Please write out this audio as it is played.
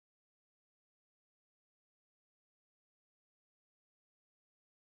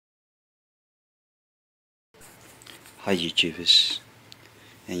Hi YouTubers,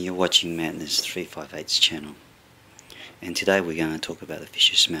 and you're watching Madness 358's channel, and today we're going to talk about the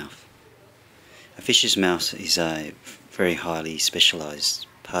fish's mouth. A fish's mouth is a very highly specialized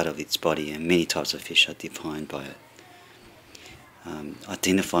part of its body, and many types of fish are defined by it.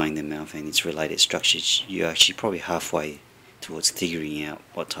 Identifying the mouth and its related structures, you're actually probably halfway towards figuring out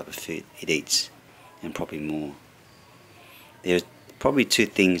what type of food it eats, and probably more. There are probably two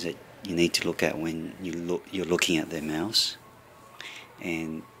things that you need to look at when you're looking at their mouths.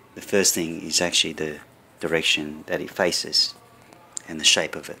 And the first thing is actually the direction that it faces and the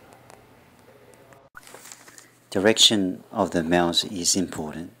shape of it. Direction of the mouth is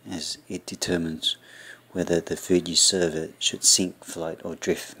important as it determines whether the food you serve it should sink, float or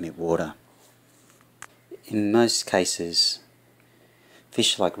drift mid-water. In most cases,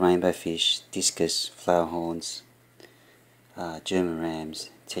 fish like rainbow fish, discus, flower horns, German rams,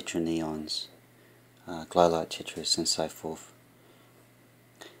 tetraneons, glowlight tetras and so forth,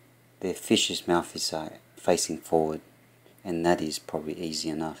 their fish's mouth is facing forward, and that is probably easy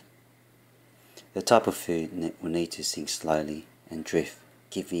enough. The type of food will need to sink slowly and drift,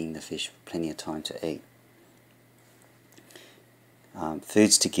 giving the fish plenty of time to eat.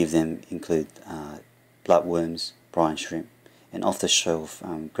 Foods to give them include bloodworms, brine shrimp, and off-the-shelf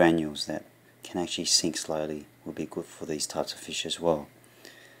granules that can actually sink slowly will be good for these types of fish as well.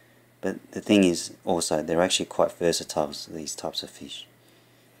 But the thing is also they're actually quite versatile, these types of fish.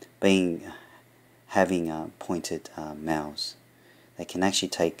 Having pointed mouths, they can actually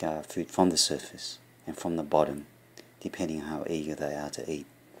take food from the surface and from the bottom, depending on how eager they are to eat.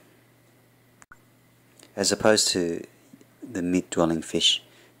 As opposed to the mid-dwelling fish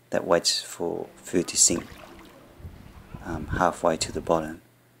that waits for food to sink halfway to the bottom,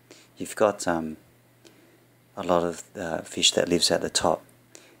 you've got a lot of fish that lives at the top,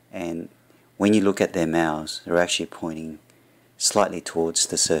 and when you look at their mouths, they're actually pointing slightly towards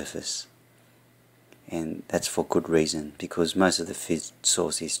the surface. And that's for good reason, because most of the food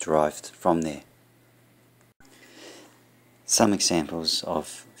source is derived from there. Some examples of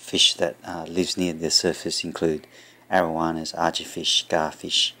fish that lives near the surface include arowanas, archerfish,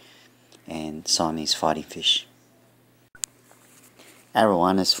 garfish, and Siamese fighting fish.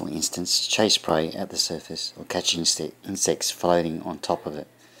 Arowanas, for instance, chase prey at the surface or catch insects floating on top of it.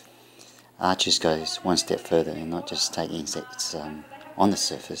 Archers goes one step further and not just take insects on the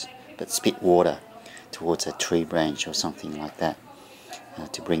surface, but spit water towards a tree branch or something like that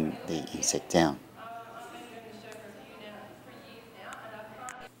to bring the insect down.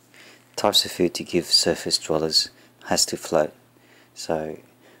 Types of food to give surface dwellers has to float. So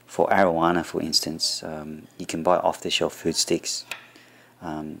for arowana, for instance, you can buy off-the-shelf food sticks.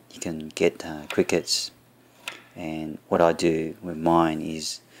 You can get crickets, and what I do with mine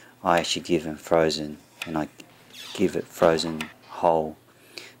is I actually give them frozen, and I give it frozen whole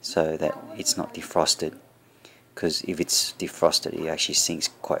so that it's not defrosted, because if it's defrosted it actually sinks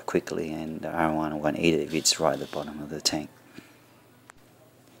quite quickly and the arowana won't eat it if it's right at the bottom of the tank.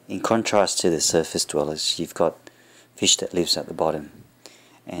 In contrast to the surface dwellers, you've got fish that lives at the bottom,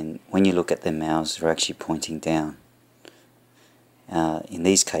 and when you look at their mouths, they're actually pointing down. In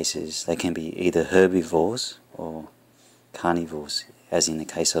these cases they can be either herbivores or carnivores, as in the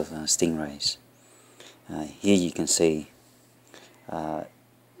case of stingrays. Here you can see a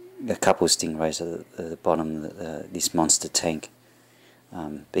couple of stingrays at the bottom of this monster tank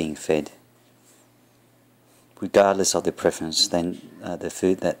being fed. Regardless of the preference, then the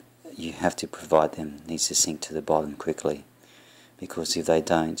food that you have to provide them needs to sink to the bottom quickly, because if they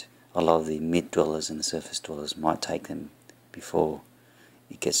don't, a lot of the mid-dwellers and the surface dwellers might take them before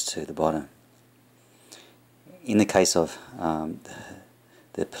it gets to the bottom. In the case of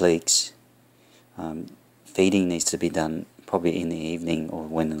the pleaks, feeding needs to be done probably in the evening or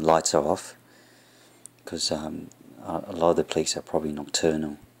when the lights are off, because a lot of the pleaks are probably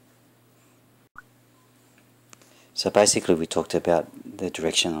nocturnal. So basically we talked about the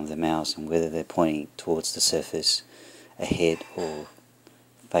direction of the mouths and whether they're pointing towards the surface, ahead or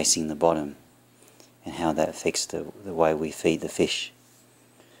facing the bottom, and how that affects the way we feed the fish.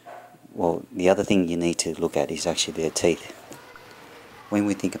 Well, the other thing you need to look at is actually their teeth. When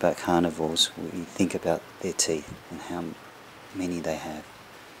we think about carnivores, we think about their teeth and how many they have.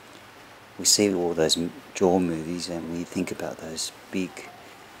 We see all those Jaw movies and we think about those big,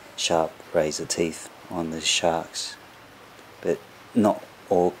 sharp razor teeth on the sharks. But not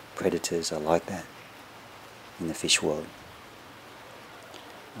all predators are like that in the fish world.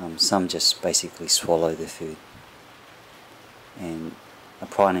 Some just basically swallow their food. And a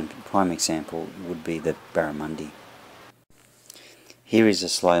prime example would be the barramundi. Here is a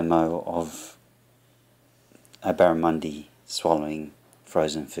slow-mo of a barramundi swallowing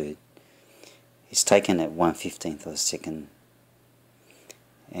frozen food. It's taken at 1/15th of a second,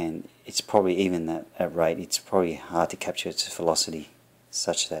 and it's probably even at rate, it's probably hard to capture its velocity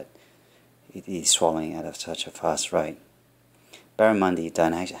such that it is swallowing at such a fast rate. Barramundi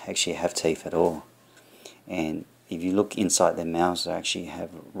don't actually have teeth at all, and if you look inside their mouths, they actually have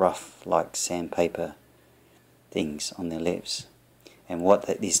rough, like sandpaper things on their lips. And what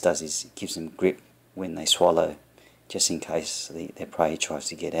this does is it gives them grip when they swallow, just in case their prey tries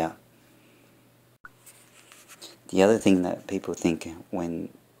to get out. The other thing that people think when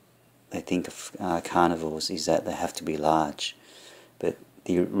they think of carnivores is that they have to be large, but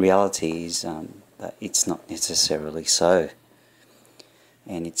the reality is that it's not necessarily so,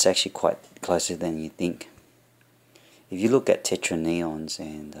 and it's actually quite closer than you think. If you look at tetraneons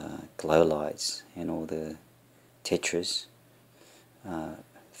and glow lights and all the tetras,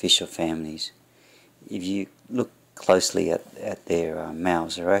 fish of families, if you look closely at their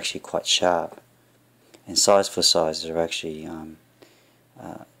mouths, they're actually quite sharp, and size for size they're actually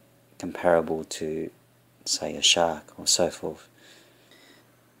comparable to, say, a shark or so forth.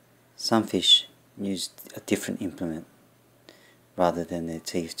 Some fish use a different implement rather than their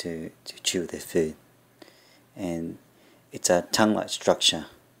teeth to chew their food, and it's a tongue-like structure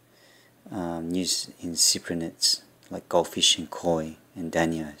used in cyprinids like goldfish and koi and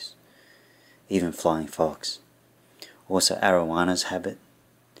danios, even flying fox. Also arowanas have it,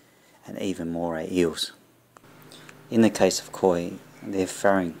 and even moray eels. In the case of koi, their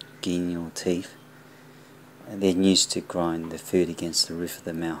pharyngeal teeth, they're used to grind the food against the roof of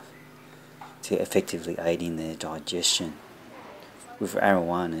the mouth to effectively aid in their digestion. With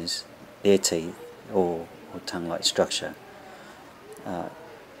arowanas, their teeth or tongue-like structure are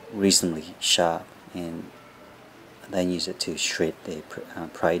reasonably sharp, and they use it to shred their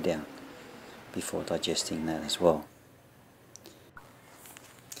prey down before digesting that as well.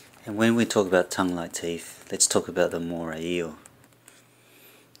 And when we talk about tongue-like teeth, let's talk about the moray eel.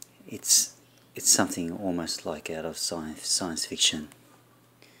 It's something almost like out of science fiction.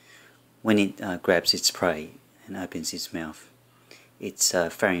 When it grabs its prey and opens its mouth, its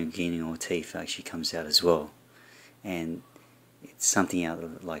pharyngeal teeth actually comes out as well, and it's something out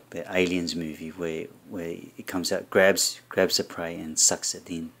of like the Aliens movie where it comes out, grabs the prey and sucks it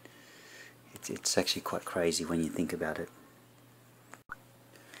in. It's actually quite crazy when you think about it.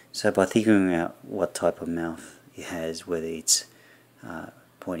 So by figuring out what type of mouth it has, whether it's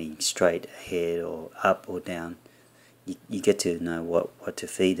pointing straight ahead or up or down, you get to know what to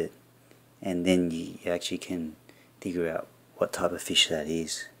feed it, and then you actually can figure out what type of fish that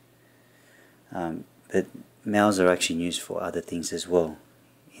is. But mouths are actually used for other things as well,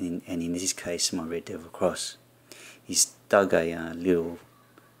 and in this case my red devil cross, he's dug a little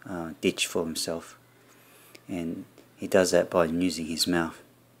ditch for himself, and he does that by using his mouth.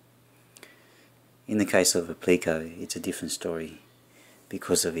 In the case of a pleco, it's a different story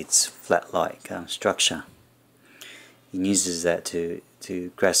because of its flat-like structure. He uses that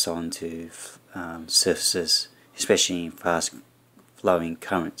to grasp onto surfaces, especially in fast-flowing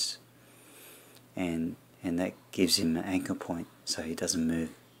currents, and that gives him an anchor point so he doesn't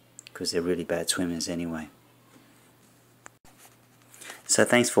move, because they're really bad swimmers anyway. So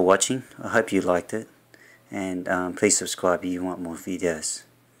thanks for watching. I hope you liked it, and please subscribe if you want more videos.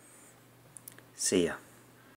 See ya.